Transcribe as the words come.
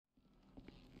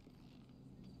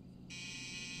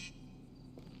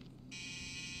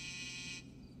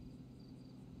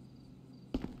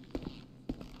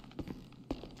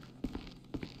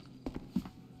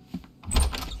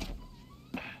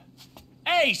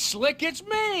Hey, Slick, it's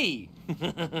me!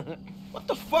 What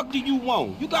the fuck do you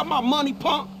want? You got my money,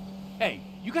 punk? Hey,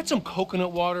 you got some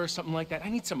coconut water or something like that? I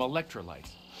need some electrolytes.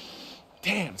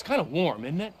 Damn, it's kind of warm,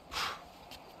 isn't it?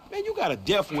 Man, you got a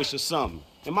death wish or something.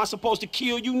 Am I supposed to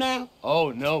kill you now?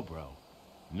 Oh, no, bro.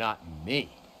 Not me.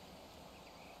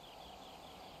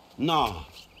 Nah.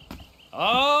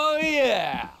 Oh,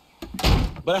 yeah!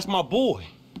 But that's my boy.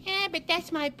 Yeah, but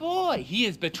that's my boy. He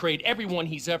has betrayed everyone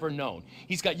he's ever known.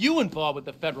 He's got you involved with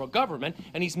the federal government,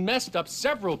 and he's messed up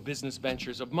several business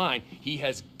ventures of mine. He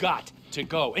has got to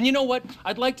go. And you know what?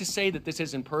 I'd like to say that this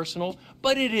isn't personal,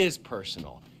 but it is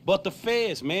personal. But the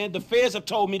feds, man, the feds have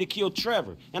told me to kill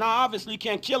Trevor, and I obviously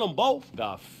can't kill them both.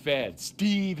 The feds,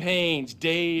 Steve Haynes,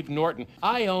 Dave Norton.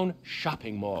 I own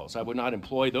shopping malls. I would not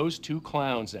employ those two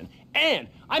clowns in. And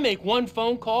I make one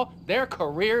phone call, their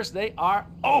careers, they are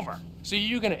over. So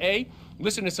you're gonna A,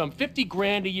 listen to some 50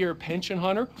 grand a year pension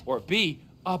hunter, or B,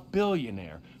 a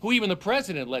billionaire, who even the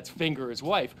president lets finger his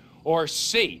wife, or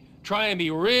C, try and be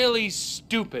really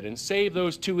stupid and save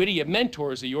those two idiot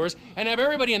mentors of yours and have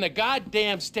everybody in the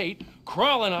goddamn state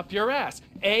crawling up your ass.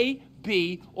 A,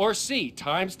 B, or C.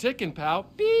 Time's ticking, pal.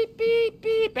 Beep, beep,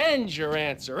 beep. And your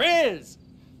answer is...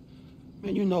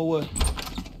 Man, you know what?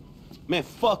 Man,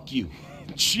 fuck you.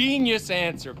 Genius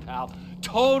answer, pal.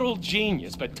 Total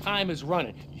genius, but time is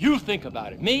running. You think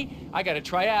about it. Me, I got a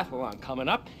triathlon coming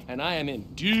up, and I am in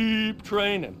deep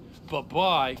training.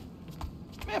 Bye-bye.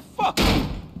 Man, fuck you.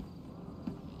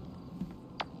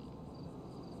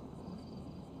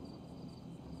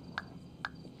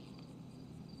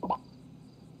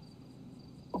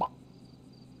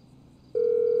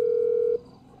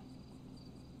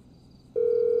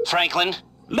 Franklin?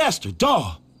 Lester,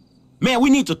 dawg. Man,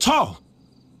 we need to talk.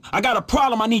 I got a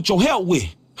problem I need your help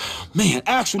with. Man,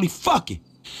 actually, fuck it.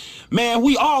 Man,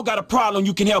 we all got a problem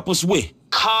you can help us with.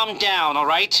 Calm down, all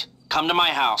right? Come to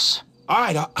my house. All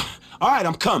right,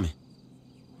 I'm coming.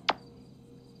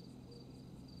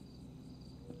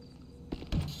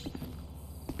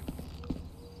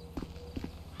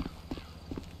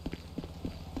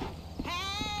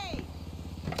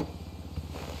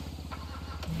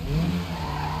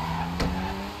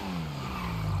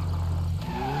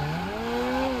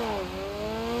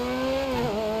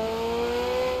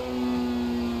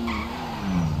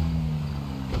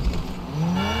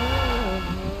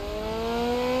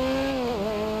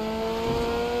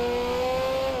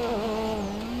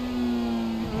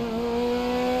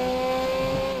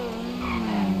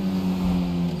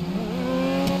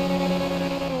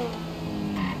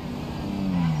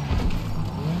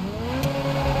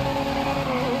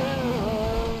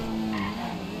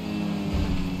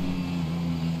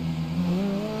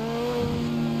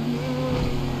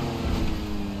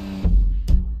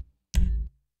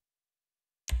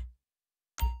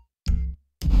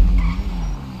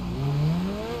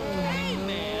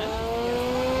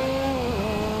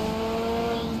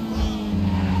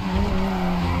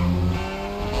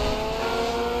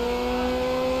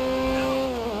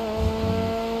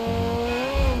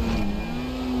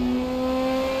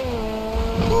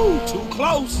 Too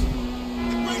close.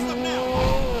 Raise up now.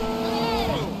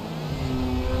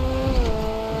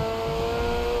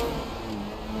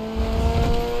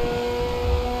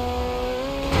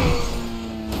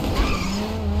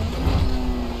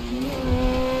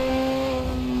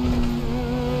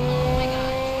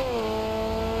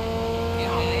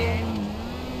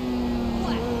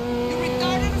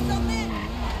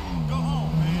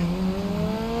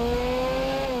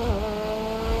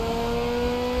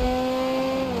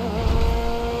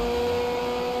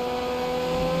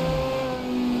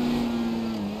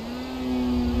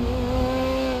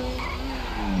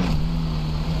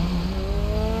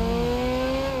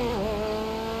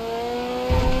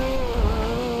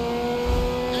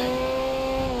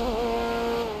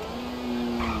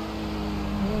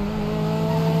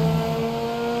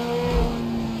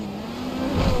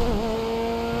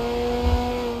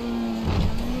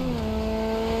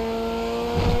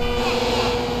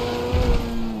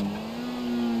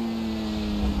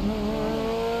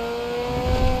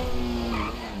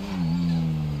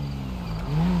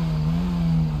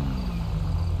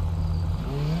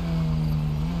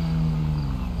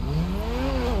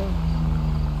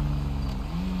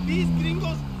 These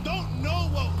gringos don't know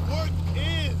what work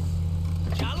is.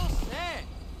 Ya lo sé.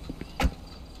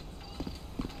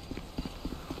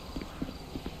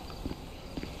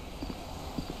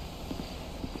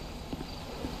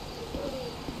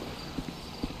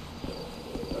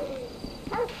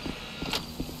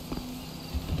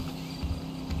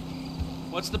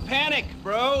 What's the panic,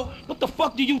 bro? What the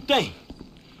fuck do you think?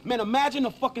 Man, imagine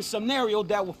a fucking scenario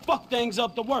that would fuck things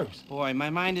up the worst. Boy, my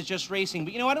mind is just racing.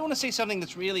 But you know, I don't want to say something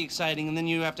that's really exciting and then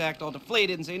you have to act all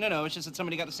deflated and say, no, it's just that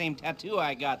somebody got the same tattoo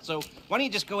I got. So why don't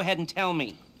you just go ahead and tell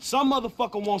me? Some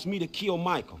motherfucker wants me to kill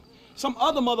Michael. Some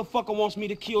other motherfucker wants me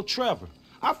to kill Trevor.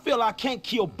 I feel I can't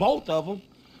kill both of them.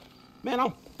 Man,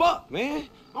 I'm fucked, man.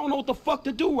 I don't know what the fuck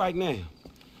to do right now.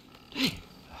 Damn.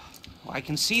 Well, I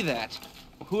can see that.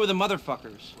 Who are the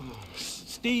motherfuckers?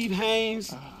 Steve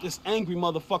Haynes, this angry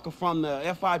motherfucker from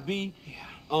the FIB.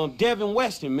 Yeah. Devin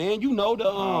Weston, man. You know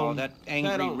the, that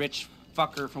angry rich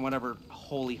fucker from whatever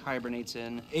hole he hibernates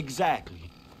in. Exactly.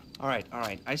 All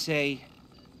right. I say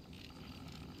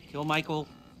kill Michael,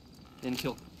 then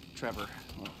kill Trevor.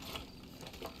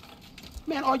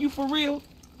 Man, are you for real?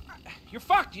 You're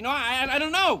fucked, you know? I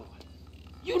don't know.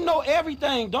 You know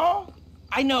everything, dawg.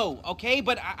 I know, okay?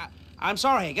 But I'm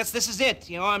sorry. I guess this is it.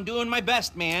 You know, I'm doing my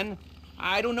best, man.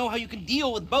 I don't know how you can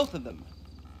deal with both of them.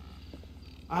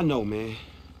 I know, man.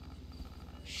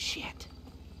 Shit.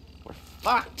 We're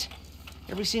fucked.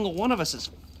 Every single one of us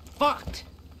is fucked.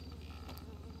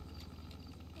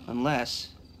 Unless...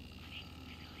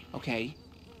 Okay,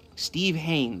 Steve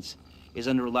Haynes is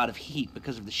under a lot of heat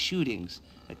because of the shootings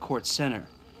at Court Center.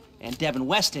 And Devin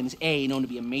Weston is A, known to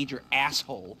be a major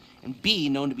asshole, and B,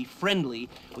 known to be friendly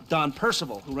with Don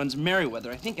Percival, who runs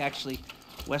Merriweather. I think, actually,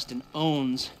 Weston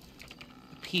owns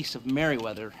a piece of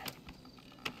Merriweather.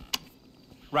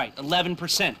 Right,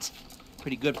 11%.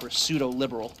 Pretty good for a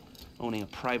pseudo-liberal owning a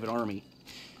private army.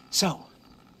 So,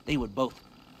 they would both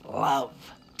love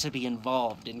to be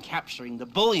involved in capturing the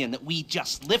bullion that we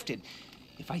just lifted.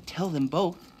 If I tell them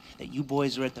both that you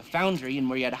boys are at the foundry in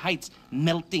Marietta Heights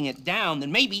melting it down,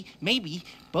 then maybe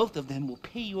both of them will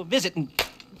pay you a visit and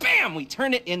bam, we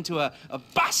turn it into a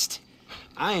bust.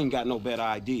 I ain't got no better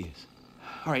ideas.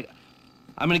 All right,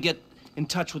 I'm gonna get in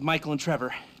touch with Michael and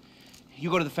Trevor.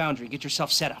 You go to the foundry, get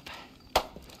yourself set up.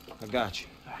 I got you.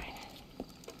 All right.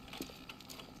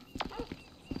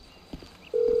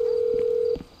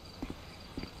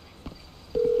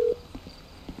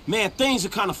 Man, things are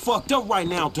kind of fucked up right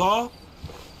now, dawg.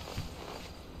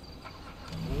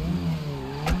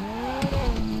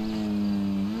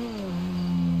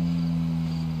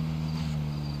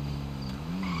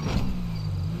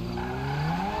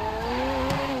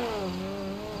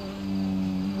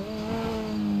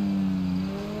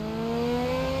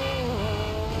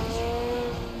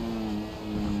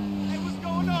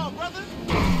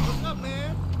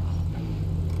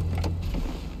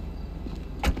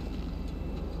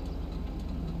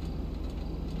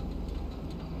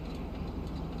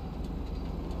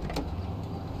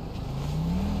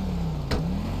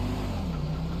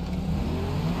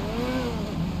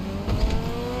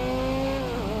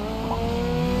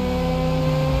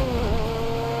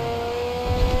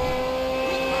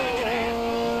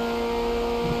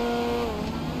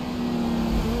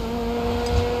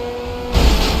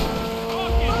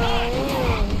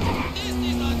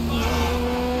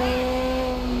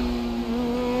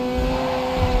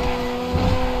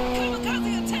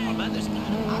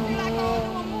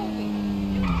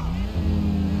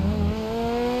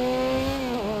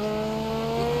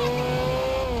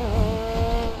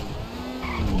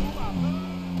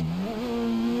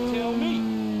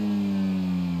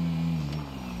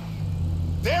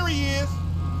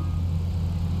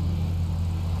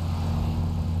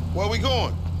 Where we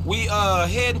going? We,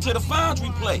 heading to the foundry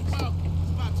place.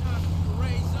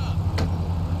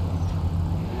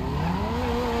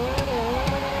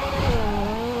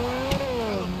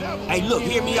 Hey, look,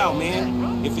 hear me out,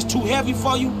 man. If it's too heavy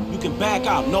for you, you can back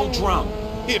out, no drama.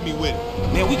 Hit me with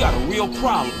it. Man, we got a real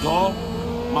problem, dawg.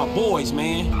 My boys,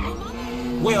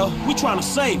 man. Well, we trying to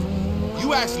save them.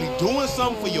 You actually doing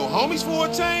something for your homies for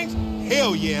a change?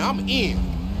 Hell yeah, I'm in.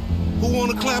 Who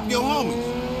wanna clap your homies?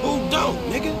 Who don't,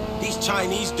 nigga? These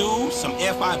Chinese dudes, some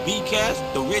FIB cats,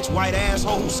 the rich white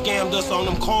asshole who scammed us on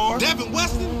them cars. Devin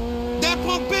Weston? That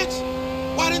punk bitch?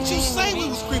 Why didn't you say we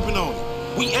was creeping on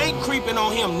him? We ain't creeping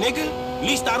on him, nigga. At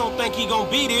least I don't think he gonna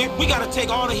be there. We gotta take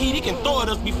all the heat he can throw at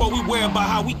us before we worry about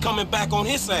how we coming back on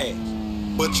his ass.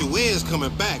 But you is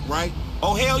coming back, right?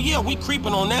 Oh, hell yeah, we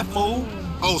creeping on that fool.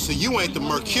 Oh, so you ain't the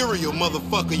mercurial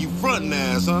motherfucker you frontin'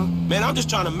 as, huh? Man, I'm just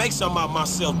trying to make something out of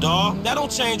myself, dawg. That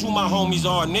don't change who my homies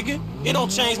are, nigga. It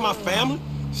don't change my family.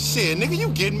 Shit, nigga, you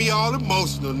getting me all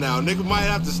emotional now. Nigga might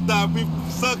have to stop me from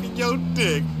sucking your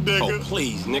dick, nigga. Oh,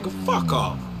 please, nigga, fuck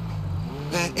off.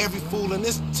 Man, every fool in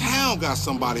this town got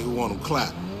somebody who want them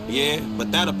clapped. Yeah,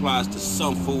 but that applies to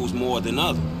some fools more than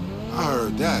others. I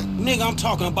heard that. Nigga, I'm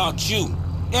talking about you.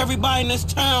 Everybody in this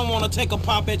town wanna take a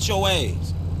pop at your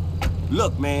ass.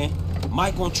 Look, man,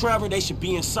 Michael and Trevor, they should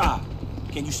be inside.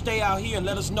 Can you stay out here and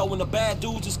let us know when the bad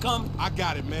dudes is coming? I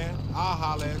got it, man. I'll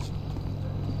holler at you.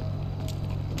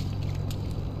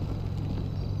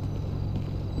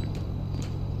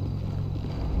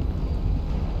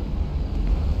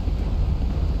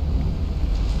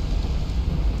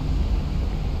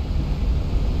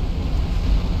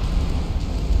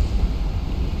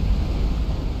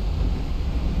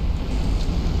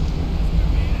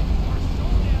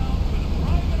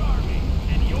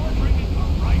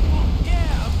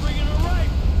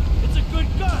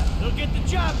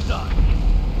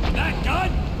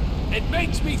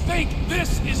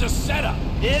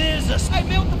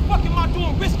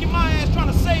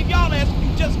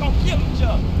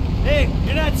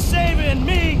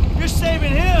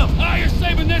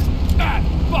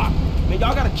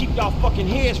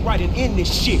 Right and end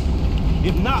this shit.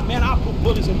 If not, man, I'll put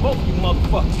bullets in both of you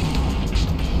motherfuckers.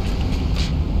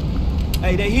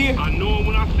 Hey, they here? I know them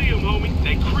when I see them, homie.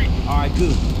 They creep. All right,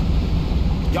 good.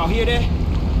 Y'all hear that?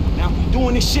 Now, if we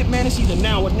doing this shit, man, it's either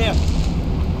now or never.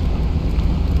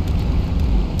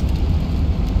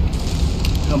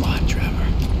 Come on, Trevor.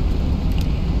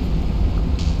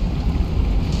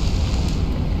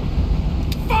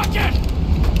 Fuck it!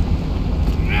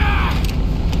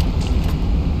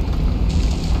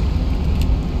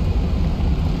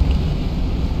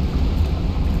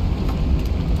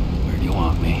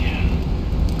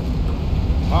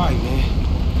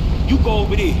 You go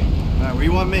over there. All right, where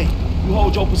you want me? You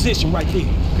hold your position right there.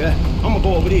 Okay. I'm gonna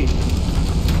go over there.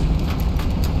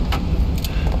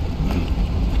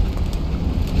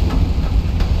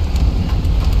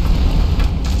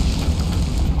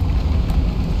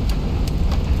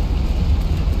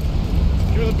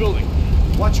 You're in the building.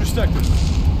 Watch your sector.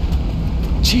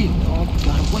 Chill, dog.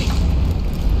 Gotta wait.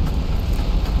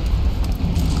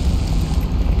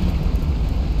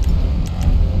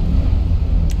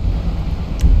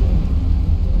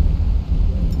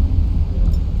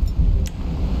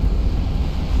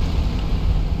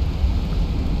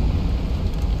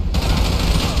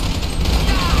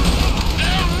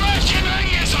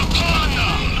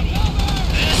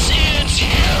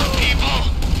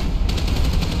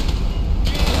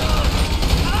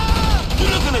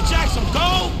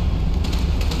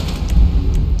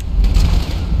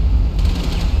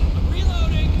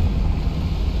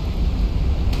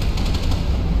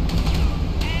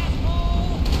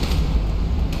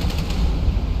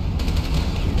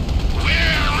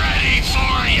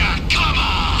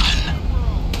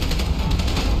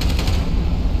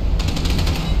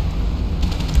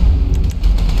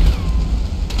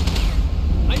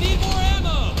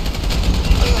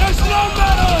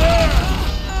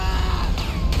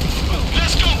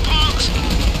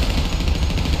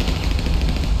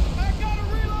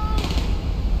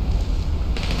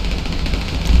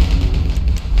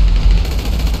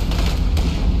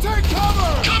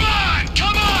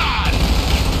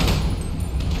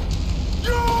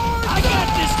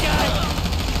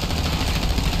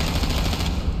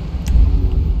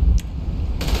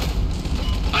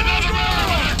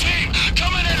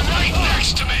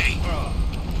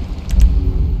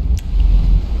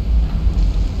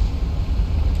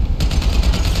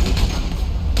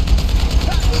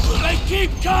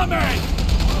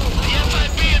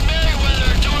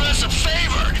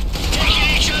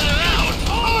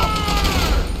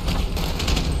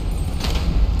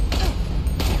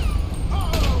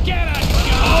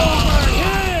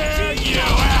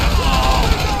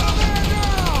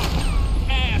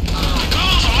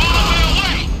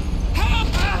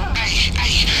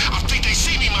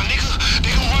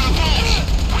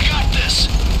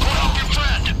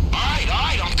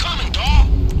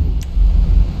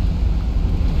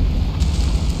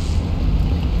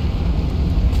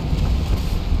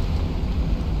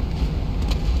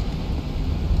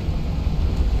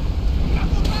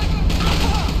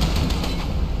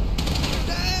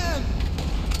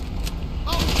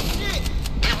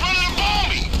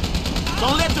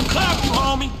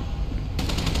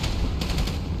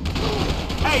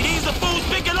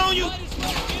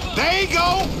 There you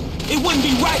go. It wouldn't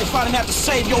be right if I didn't have to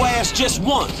save your ass just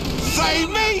once. Save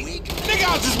me? Nigga,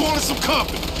 I just wanted some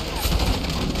company.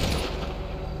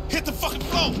 Hit the fucking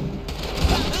floor.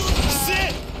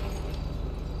 Sit.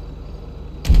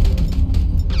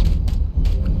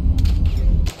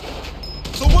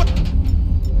 So what?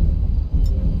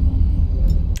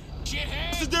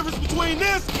 What's the difference between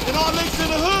this and our links in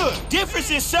the hood?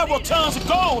 Difference is several tons of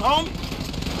gold, homie.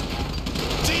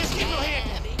 Just keep your hand.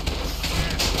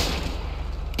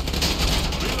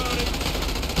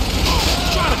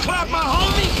 Trying to clap my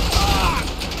homie?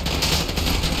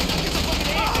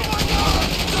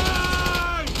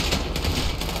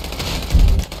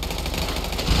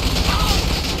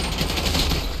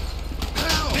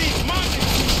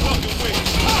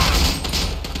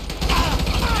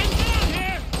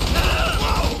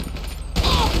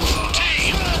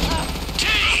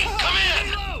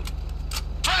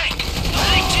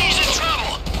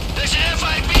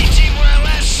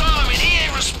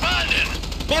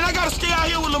 out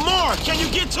here with Lamar. Can you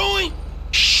get to him?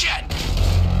 Shit!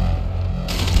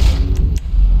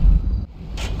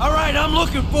 All right, I'm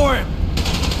looking for him.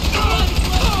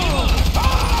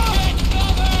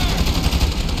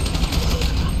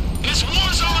 It's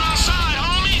war zone outside,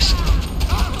 homies.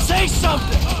 Say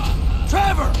something!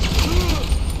 Trevor!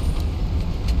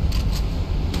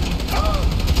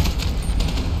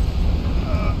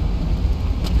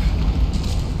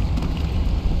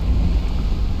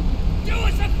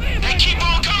 They keep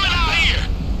on coming out here.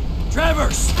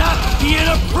 Trevor, stop being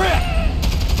a prick!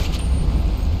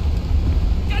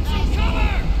 Get some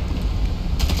cover!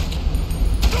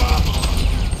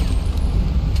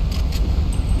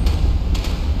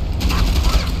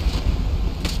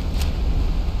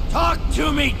 Talk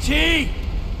to me, T!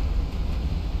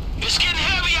 It's getting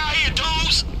heavy out here,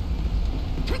 dudes.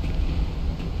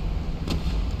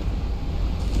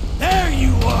 There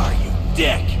you are, you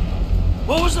dick!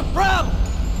 What was the problem?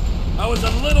 I was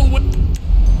a little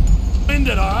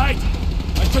winded, all right?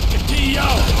 I took the TO.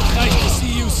 Nice to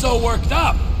see you so worked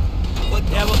up.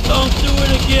 Yeah, well, don't do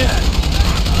it again!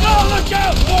 Oh, look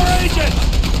out! More agents!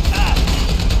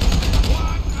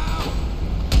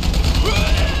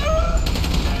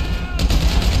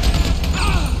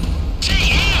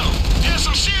 TM! There's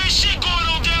some serious shit going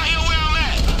on down here where I'm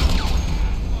at.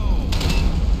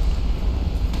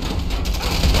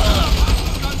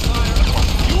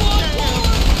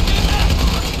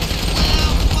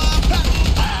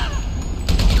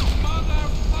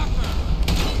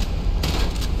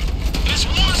 It's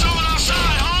war zone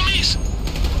outside, homies.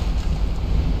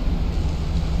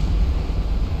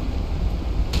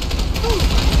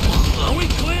 Are we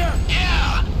clear?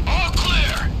 Yeah, all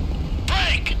clear.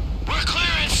 Break. We're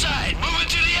clear inside. Moving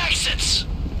to the exits.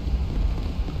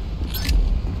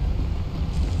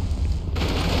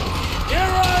 Here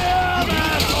I am,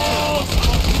 assholes!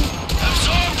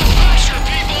 Absorb the pressure,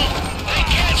 people. They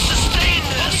can't sustain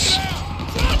this.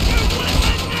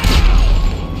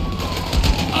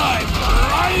 I'm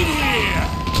right here!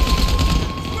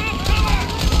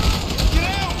 Get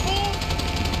out, fool!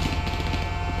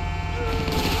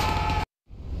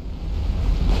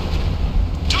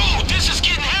 Dude, this is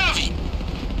getting heavy.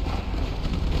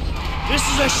 This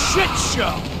is a shit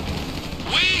show!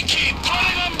 We keep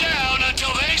putting them down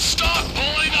until they stop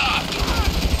pulling up.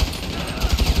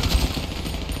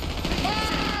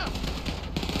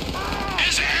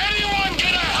 Is anyone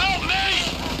gonna help me?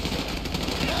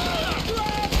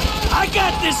 I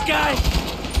got this guy!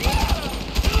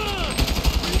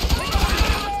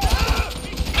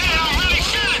 Man, I'm really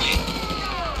feeling it.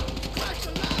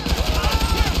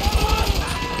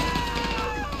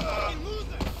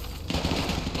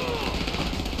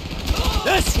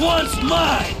 This one's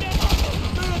mine!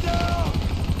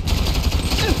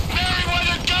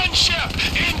 Merryweather gunship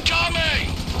incoming.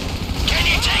 Can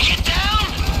you take it down?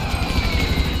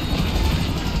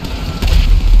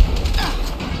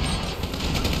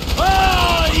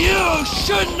 Oh, you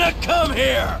shouldn't have come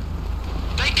here!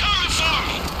 They coming for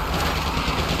me.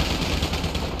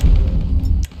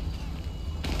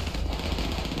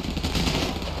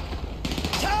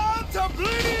 Time to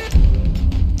bleed!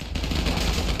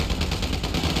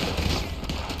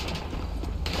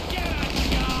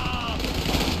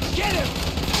 Get him!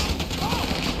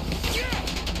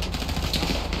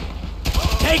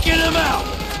 Taking him out!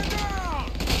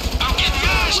 I'm getting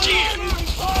mashed here.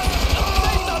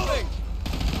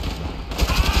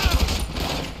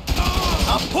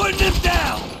 I'm putting him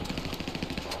down!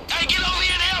 Hey, get over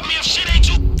here and help me if shit ain't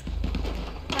too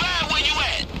bad where you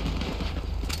at.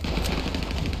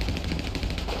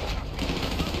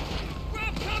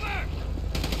 Grab cover!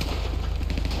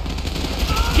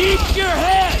 Keep your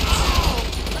heads!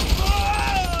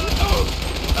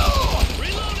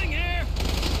 Reloading here!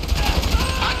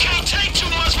 I can't take too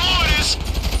much more of this.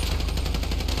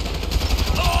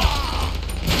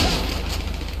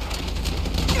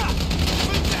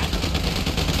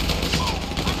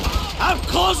 I'm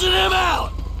closing him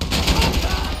out!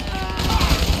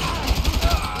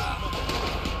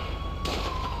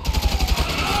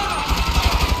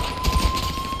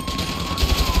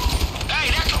 Hey,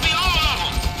 that could be all of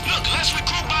them. Look, let's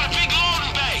recruit by the big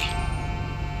loading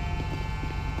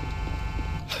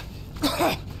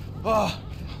bay. Oh,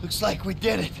 looks like we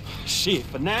did it. Shit,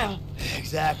 for now.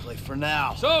 Exactly, for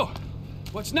now. So,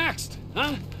 what's next,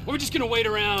 huh? Are we just gonna wait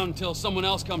around till someone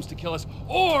else comes to kill us?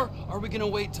 Or are we gonna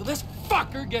wait till this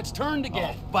fucker gets turned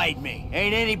again? Oh, fight me.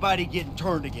 Ain't anybody getting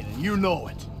turned again, and you know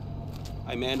it.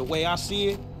 Hey, man, the way I see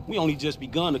it, we only just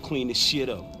begun to clean this shit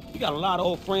up. We got a lot of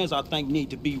old friends I think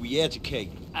need to be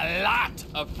re-educated. A lot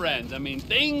of friends. I mean,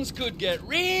 things could get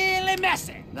really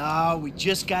messy. No, we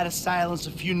just gotta silence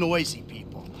a few noisy people.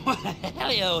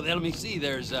 Hell yeah, let me see.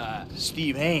 There's,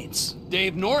 Steve Haynes.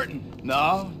 Dave Norton.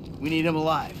 No, we need him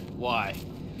alive. Why?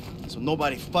 So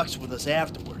nobody fucks with us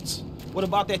afterwards. What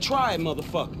about that triad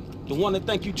motherfucker? The one that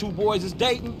think you two boys is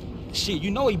dating? Shit,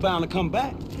 you know he bound to come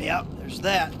back. Yep, there's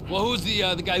that. Well, who's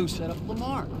the guy who set up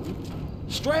Lamar?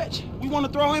 Stretch, we want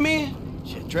to throw him in?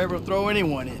 Shit, Trevor will throw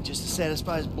anyone in just to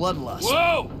satisfy his bloodlust.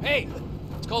 Whoa! Hey!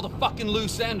 It's called a fucking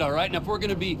loose end, all right? And if we're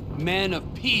gonna be men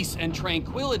of peace and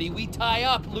tranquility, we tie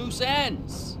up loose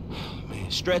ends.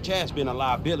 Man, Stretch has been a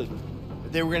liability.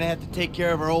 But they were gonna have to take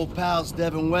care of our old pals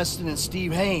Devin Weston and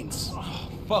Steve Haynes. Oh,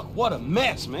 fuck, what a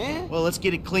mess, man. Well, let's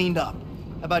get it cleaned up.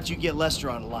 How about you get Lester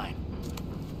on the line?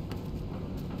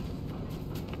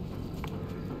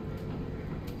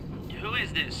 Who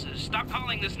is this? Stop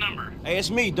calling this number. Hey, it's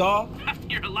me, dawg.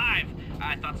 You're alive.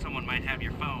 I thought someone might have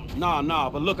your phone. Nah,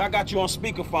 but look, I got you on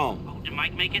speakerphone. Oh, did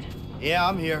Mike make it? Yeah,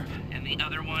 I'm here. And the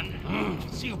other one?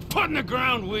 See you putting the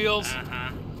ground wheels.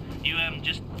 Uh-huh. You,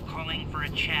 just calling for a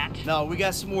chat? No, we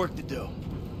got some work to do.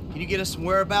 Can you get us some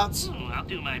whereabouts? Oh, I'll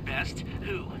do my best.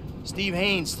 Who? Steve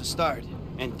Haynes to start.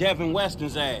 And Devin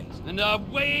Weston's ass. And,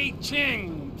 Wei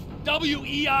Cheng.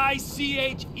 W-E-I-C-H-E-N-G.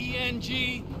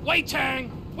 Wei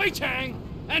Cheng. Wei Cheng.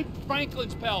 And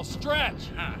Franklin's pal, Stretch.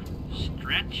 Huh.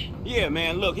 Stretch? Yeah,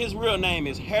 man, look, his real name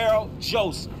is Harold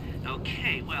Joseph.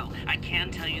 Okay, well, I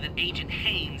can tell you that Agent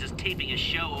Haynes is taping a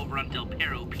show over on Del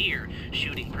Perro Pier.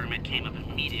 Shooting permit came up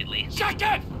immediately. Shut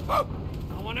it! I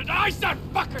wanted to ice that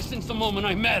fucker since the moment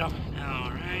I met him.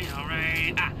 All right.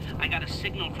 I got a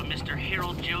signal from Mr.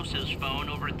 Harold Joseph's phone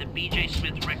over at the B.J.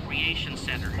 Smith Recreation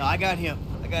Center. No, I got him.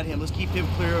 Let's keep him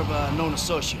clear of known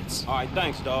associates. All right,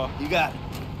 thanks, dawg. You got it.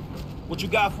 What you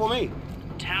got for me?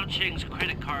 Tao Cheng's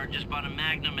credit card just bought a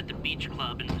Magnum at the beach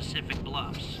club in Pacific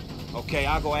Bluffs. Okay,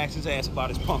 I'll go ask his ass about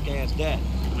his punk-ass dad.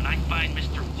 When I find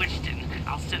Mr. Weston,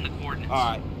 I'll send the coordinates. All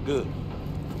right, good.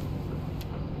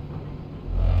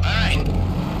 All right,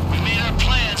 we made our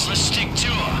plans. Let's stick to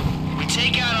them. We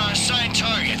take out our assigned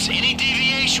targets. Any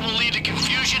deviation will lead to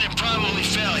confusion and probably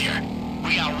failure.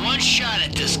 We got one shot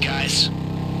at this, guys.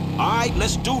 All right,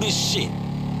 let's do this shit.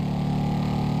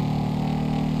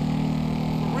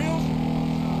 For real?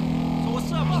 So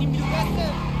what's up? Keep you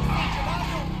Weston?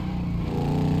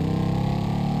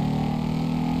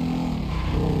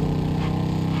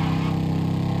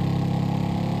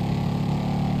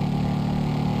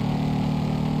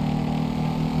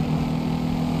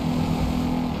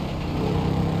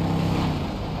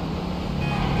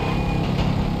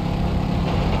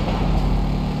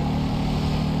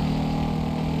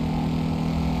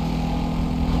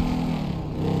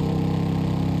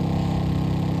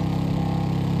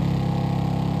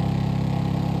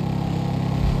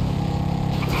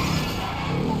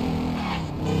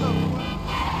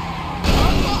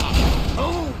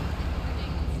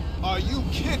 Are you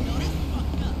kidding me?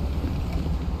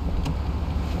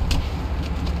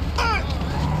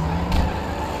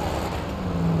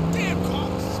 Damn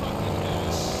car sucking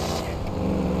ass shit.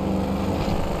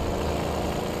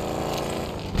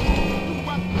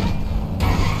 Damn,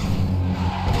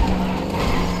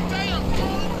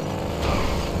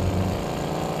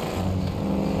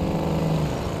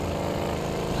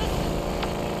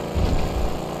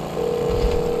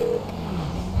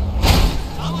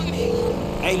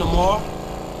 Hey, Lamar,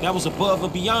 that was above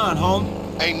and beyond, homie.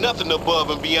 Ain't nothing above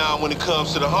and beyond when it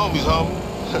comes to the homies, homie.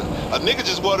 A nigga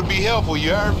just want to be helpful,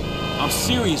 you heard me? I'm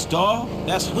serious, dawg.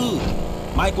 That's hood.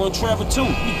 Michael and Trevor, too.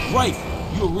 We grateful.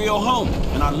 You a real homie,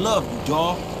 and I love you,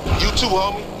 dawg. You too,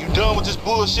 homie. You done with this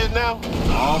bullshit now?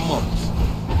 Almost.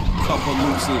 Couple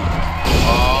loose ends.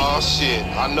 Aw, shit.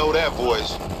 I know that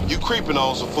voice. You creeping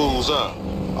on some fools, huh?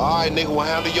 All right, nigga, we'll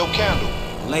handle your candle.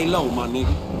 Lay low, my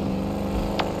nigga.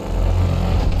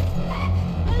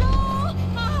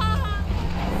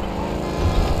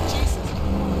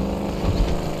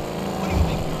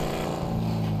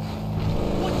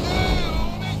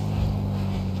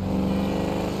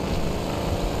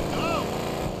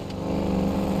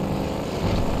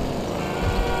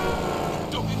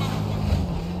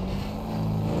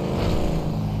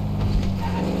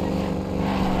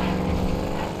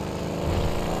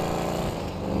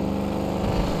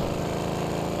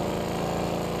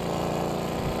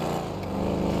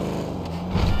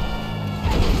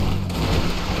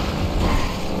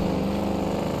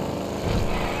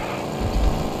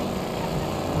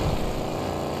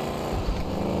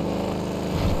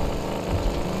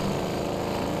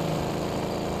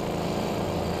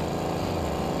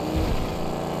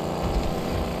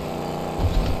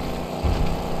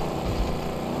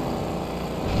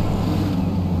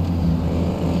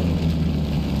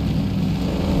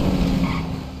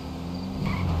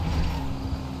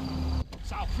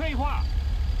 少废话，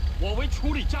我会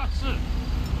处理这事。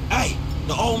 Hey,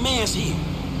 the old man's here.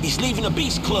 He's leaving the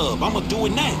Beast Club. I'ma do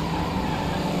it now.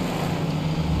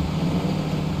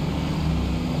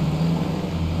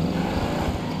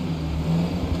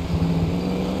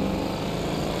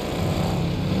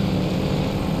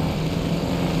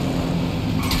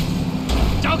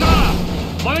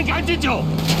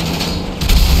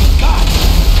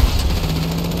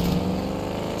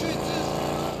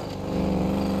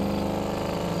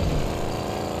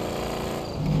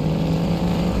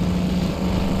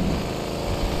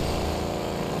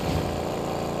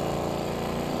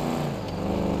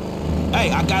 Hey,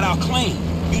 I got out clean.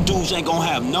 You dudes ain't gonna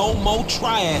have no more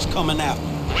triads coming after.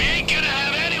 We ain't gonna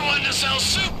have anyone to sell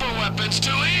super weapons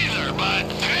to either,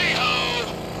 but hey-ho!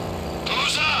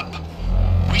 Who's up?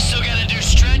 We still gotta do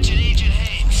Stretch and Agent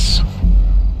Haynes.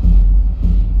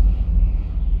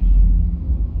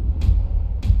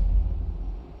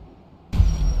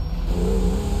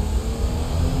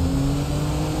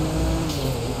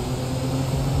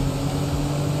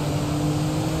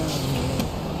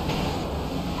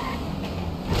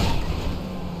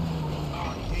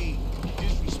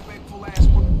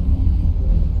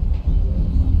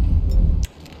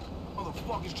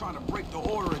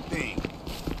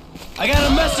 I got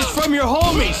a message from your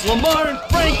homies, Lamar and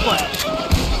Franklin.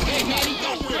 Hey, man, he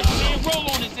go for it, man. Roll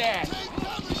on his ass.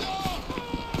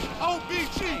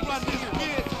 OBG, run this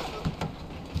bitch.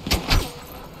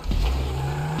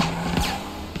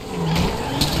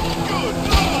 Good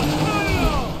Lord,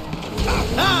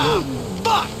 Ah,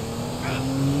 fuck!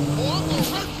 oh, I'm gonna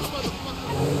hurt you, motherfucker.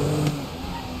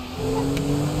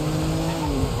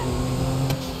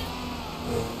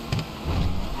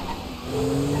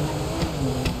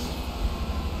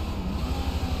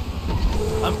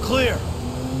 I'm clear.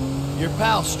 Your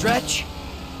pal Stretch?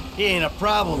 He ain't a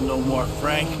problem no more,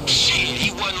 Frank. Shit,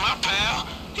 he wasn't my pal.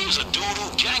 He was a dude who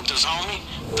ganked us, homie.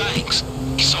 Thanks.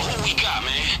 So who we got,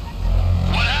 man?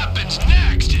 What happens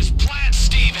next is plant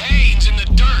Steve Haynes in the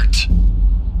dirt.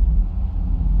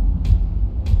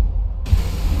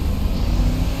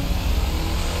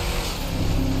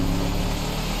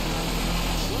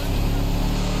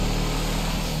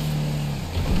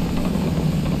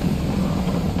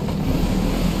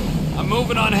 I'm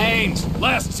moving on Haynes.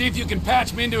 Les, see if you can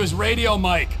patch me into his radio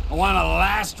mic. I want a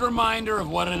last reminder of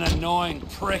what an annoying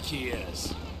prick he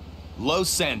is. Los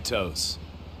Santos.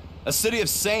 A city of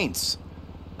saints.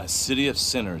 A city of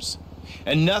sinners.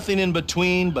 And nothing in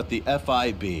between but the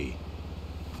FIB.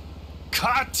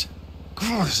 Cut!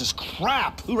 God, this is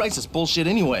crap. Who writes this bullshit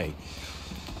anyway?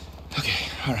 Okay,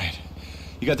 all right.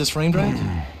 You got this framed right?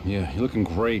 Yeah, you're looking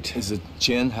great. Is the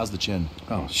chin? How's the chin?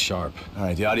 Oh, sharp. All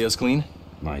right, the audio's clean?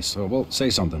 Nice. Well, say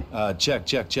something.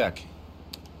 Check.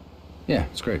 Yeah,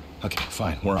 it's great. Okay,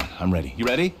 fine, we're on. I'm ready. You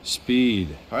ready?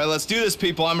 Speed. All right, let's do this,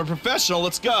 people. I'm a professional.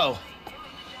 Let's go.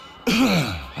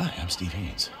 Hi, I'm Steve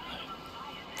Haynes.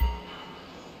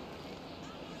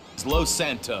 It's Los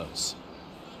Santos.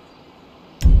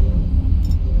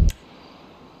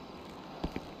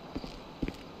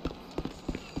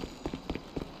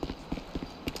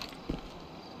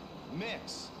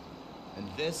 Mix. And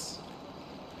this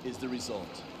is the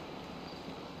result.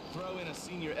 Throw in a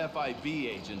senior FIB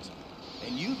agent,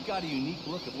 and you've got a unique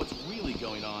look at what's really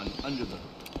going on under the hood.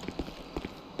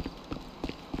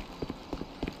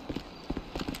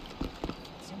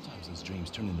 Sometimes those dreams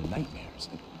turn into nightmares.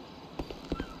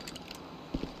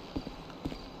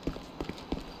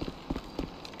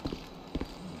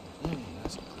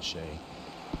 That's a cliche.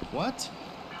 What?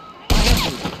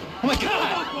 Oh my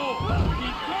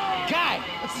God! Guy!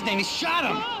 What's his name? He shot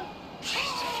him!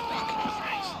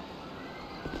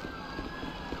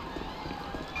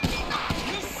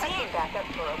 Backup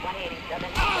for 187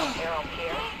 Arrow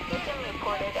Pier. He's been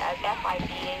reported as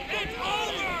FIB agent.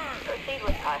 Proceed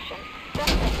with caution.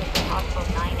 Suspect is a possible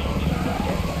 918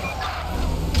 booster.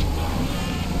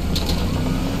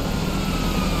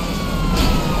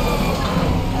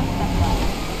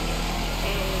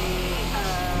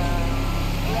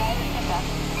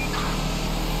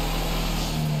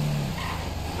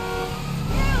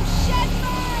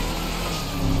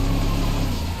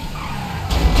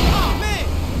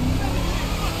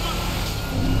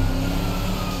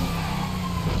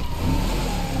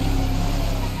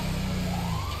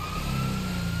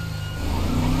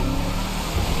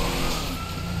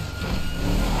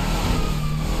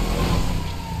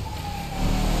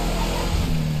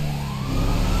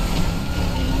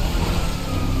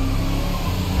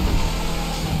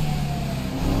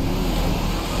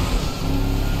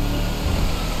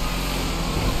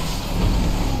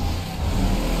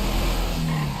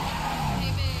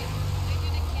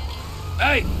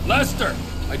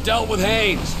 I dealt with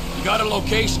Haynes. You got a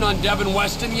location on Devin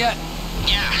Weston yet?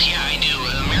 Yeah, I do.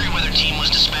 The Merryweather team was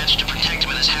dispatched to protect him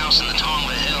in his house in the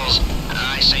Tongva Hills.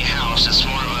 I say house, it's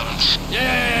more of a...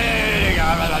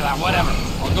 Yeah, whatever.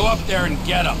 I'll go up there and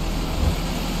get him.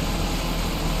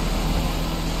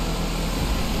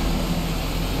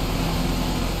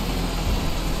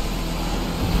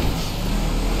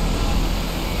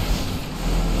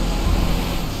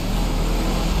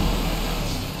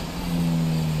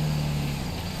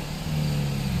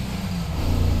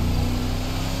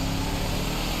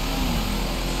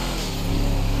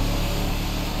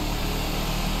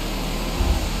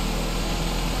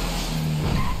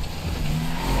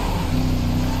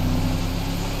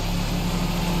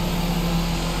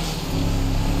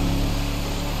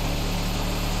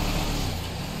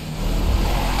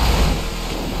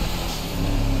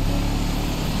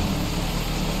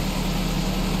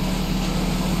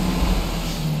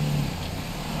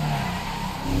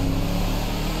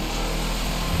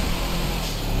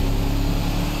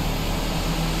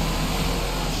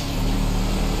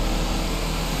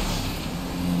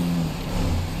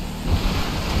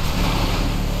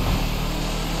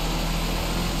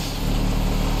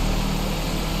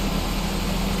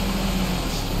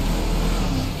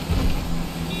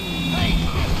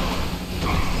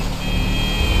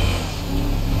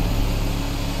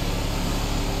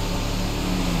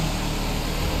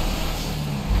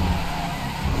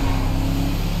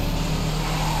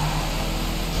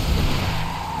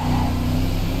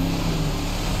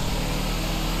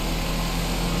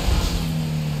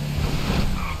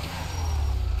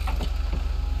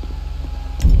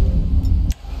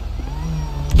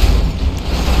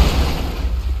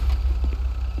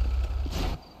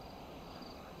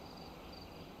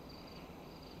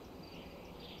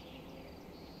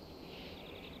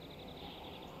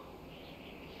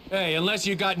 Hey, unless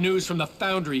you got news from the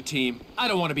Foundry team, I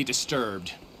don't want to be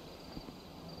disturbed.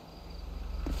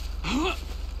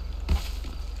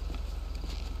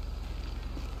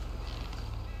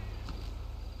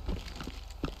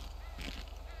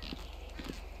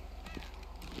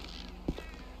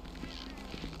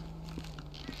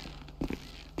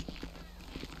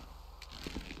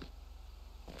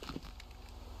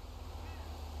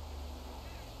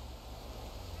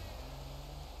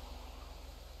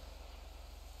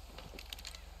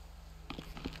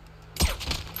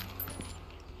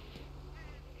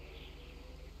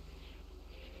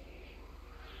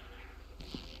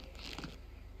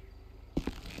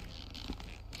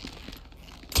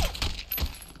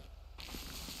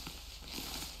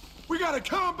 We got a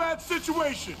combat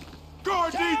situation!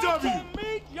 Guard DW! To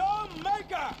meet your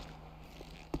maker!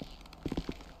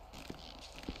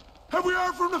 Have we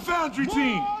heard from the Foundry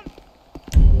team?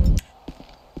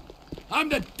 I'm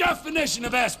the definition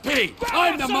of SP!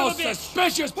 I'm the most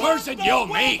suspicious person you'll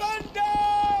meet!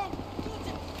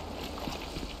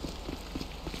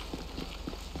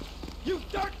 You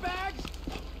dirtbags!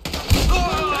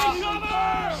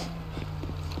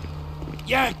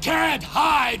 You can't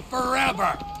hide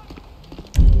forever!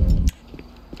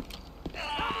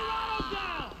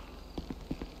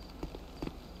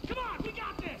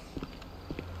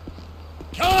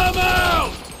 Come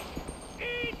out!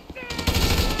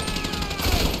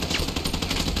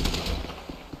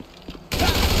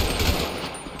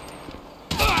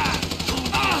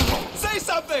 Say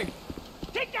something!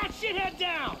 Take that shithead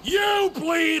down! You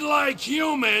bleed like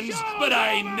humans, but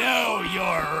I know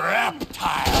you're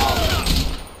reptiles!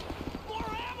 More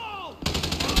ammo!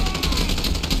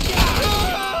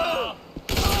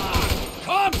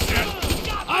 Compton!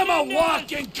 I'm a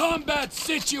walking combat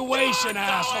situation,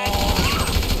 asshole!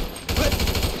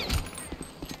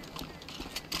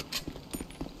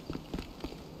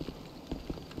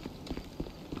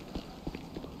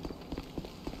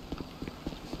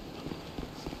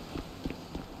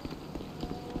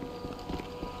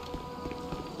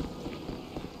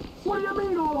 What do you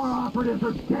mean all our operatives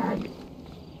are dead?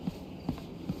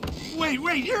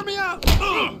 Wait, hear me out!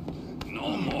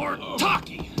 No more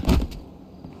talking!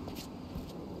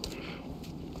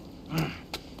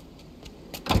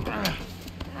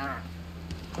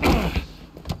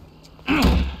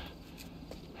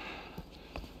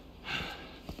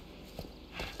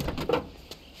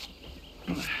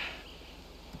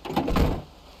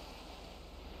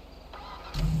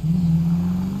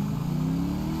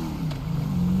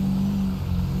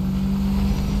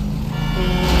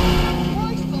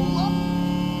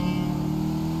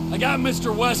 I got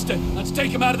Mr. Weston. Let's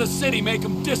take him out of the city, make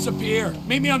him disappear.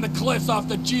 Meet me on the cliffs off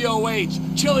the GOH,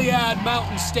 Chiliad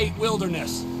Mountain State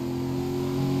Wilderness.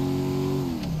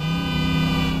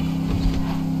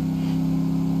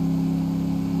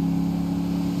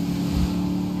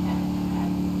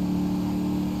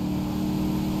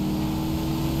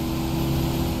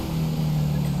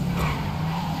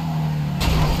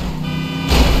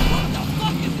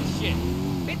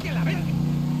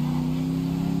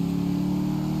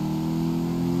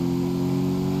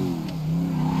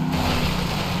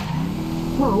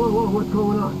 Whoa, what's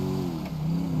going on?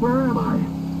 Where am I?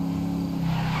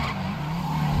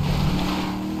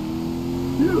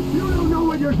 You don't know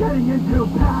what you're getting into,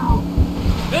 pal!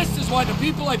 This is why the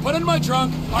people I put in my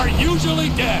trunk are usually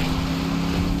dead.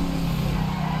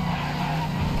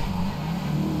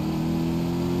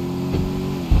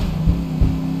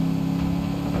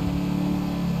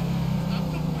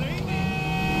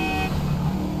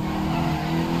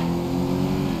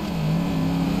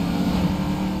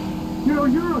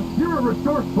 You're a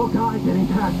resourceful guy getting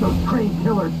past those trained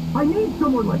killers. I need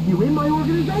someone like you in my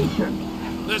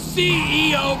organization. The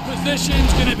CEO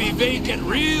position's gonna be vacant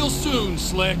real soon,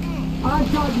 Slick.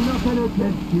 I've got nothing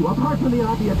against you, apart from the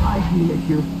obvious hygiene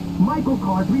issues. Michael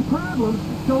caused me problems,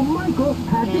 so Michael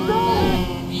had to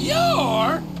go.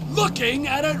 You're looking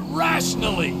at it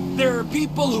rationally. There are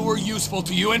people who are useful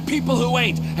to you and people who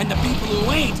ain't, and the people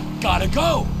who ain't gotta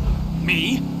go.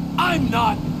 Me? I'm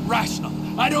not rational.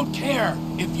 I don't care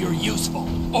if you're useful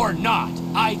or not.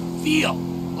 I feel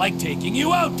like taking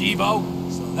you out, Devo.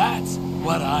 So that's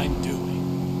what I'm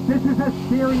doing. This is a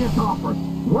serious offer.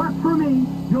 Work for me.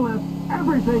 You'll have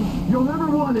everything you'll ever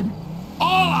wanted.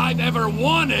 All I've ever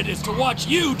wanted is to watch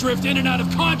you drift in and out of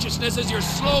consciousness as you're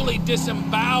slowly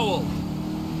disemboweled.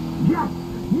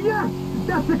 Yes!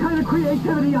 That's the kind of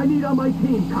creativity I need on my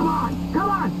team. Come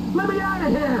on! Let me out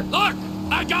of here! Look!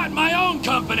 I got my own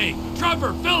company!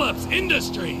 Trevor Philips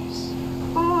Industries!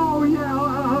 Oh,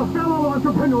 yeah, a fellow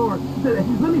entrepreneur.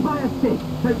 Let me buy a stake.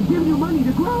 Give you money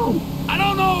to grow. I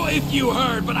don't know if you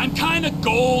heard, but I'm kind of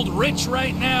gold rich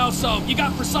right now, so you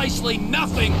got precisely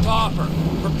nothing to offer.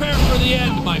 Prepare for the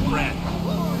end, my friend.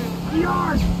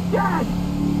 You're dead!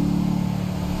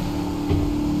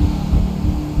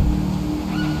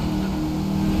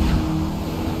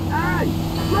 Hey!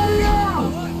 Let me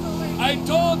out! I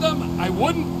told them I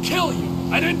wouldn't kill you.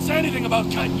 I didn't say anything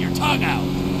about cutting your tongue out.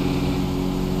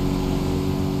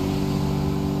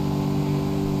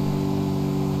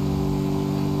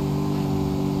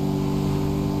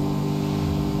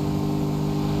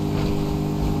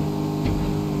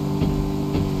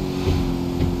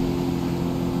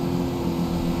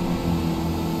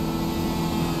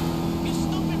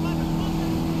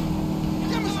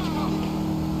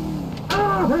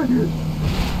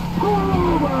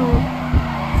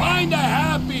 Find a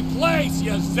happy place,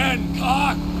 you Zen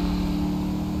cock!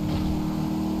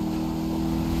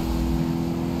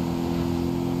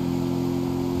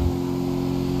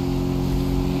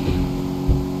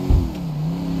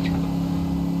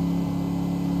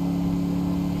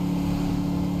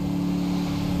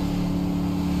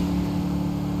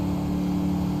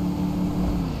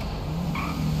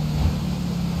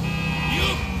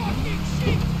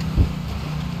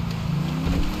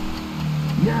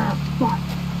 Yeah,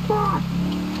 fuck!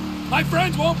 My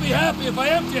friends won't be happy if I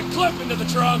empty a clip into the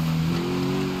trunk.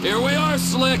 Here we are,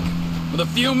 Slick, with a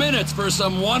few minutes for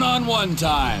some one-on-one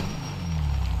time.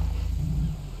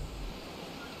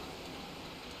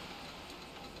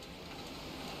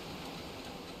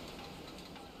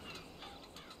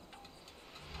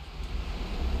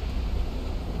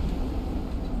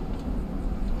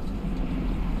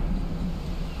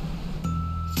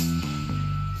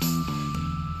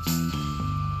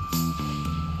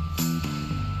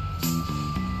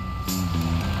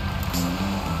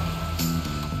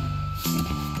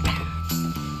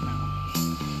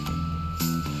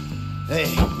 Hey,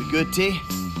 we good, T?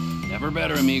 Never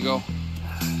better, amigo.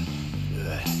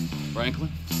 Good. Franklin?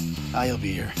 I'll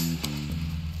be here.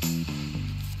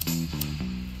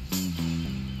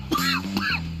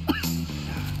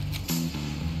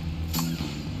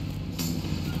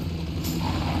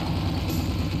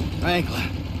 Franklin.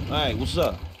 Hey, what's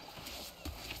up?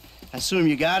 I assume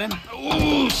you got him?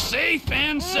 Ooh, safe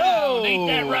and sound. Ain't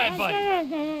that right, buddy?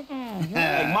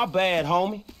 Hey, my bad,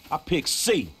 homie. I picked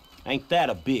C. Ain't that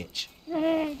a bitch?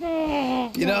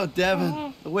 You know,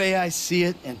 Devin, the way I see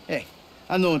it, and hey,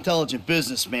 I'm no intelligent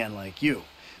businessman like you,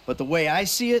 but the way I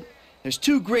see it, there's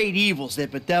two great evils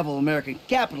that bedevil American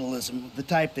capitalism of the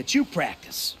type that you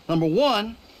practice. Number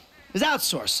one is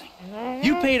outsourcing.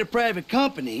 You paid a private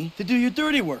company to do your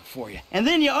dirty work for you, and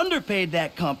then you underpaid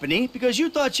that company because you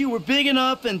thought you were big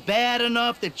enough and bad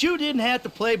enough that you didn't have to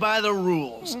play by the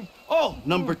rules. Oh,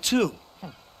 number two.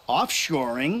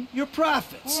 Offshoring your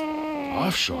profits.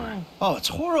 Offshore? Oh, it's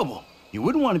horrible. You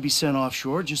wouldn't want to be sent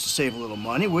offshore just to save a little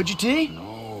money, would you, T?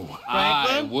 No.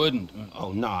 I wouldn't.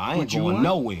 Oh, nah, I ain't going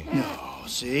nowhere. No,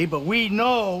 see, but we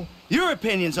know your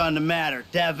opinions on the matter,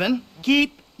 Devin.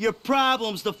 Keep your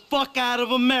problems the fuck out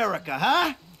of America,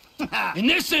 huh? In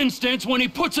this instance, when he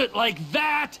puts it like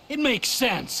that, it makes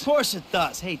sense. Of course it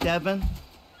does. Hey, Devin.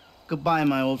 Goodbye,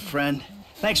 my old friend.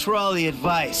 Thanks for all the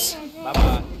advice.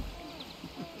 Bye-bye.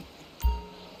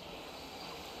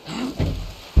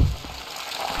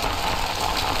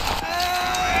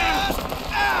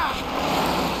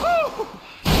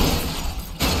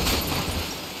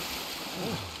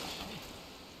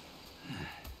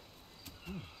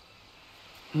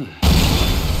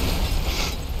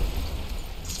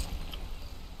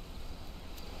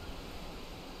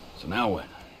 So now what?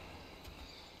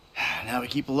 Now we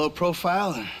keep a low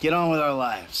profile and get on with our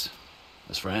lives.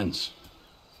 As friends?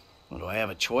 Well, do I have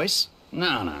a choice?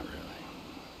 No, not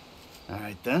really. All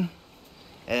right, then.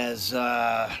 As,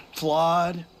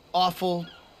 flawed, awful,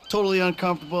 totally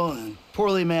uncomfortable, and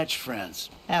poorly matched friends.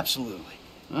 Absolutely.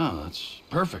 Oh, that's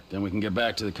perfect. Then we can get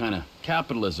back to the kind of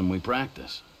capitalism we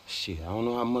practice. Shit, I don't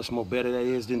know how much more better that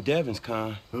is than Devin's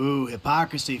kind. Ooh,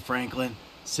 hypocrisy, Franklin.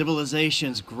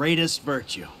 Civilization's greatest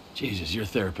virtue. Jesus, your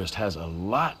therapist has a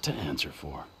lot to answer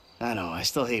for. I know, I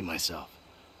still hate myself.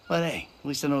 But hey, at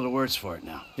least I know the words for it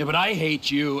now. Yeah, but I hate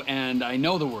you, and I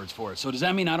know the words for it. So does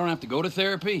that mean I don't have to go to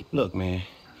therapy? Look, man,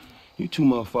 you two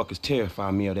motherfuckers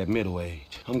terrify me of that middle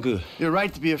age. I'm good. You're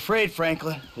right to be afraid,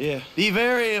 Franklin. Yeah. Be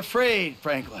very afraid,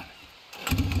 Franklin.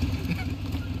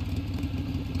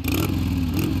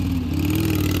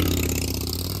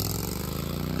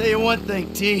 Tell you one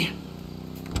thing, T.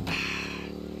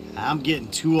 I'm getting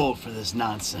too old for this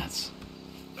nonsense.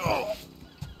 Oh.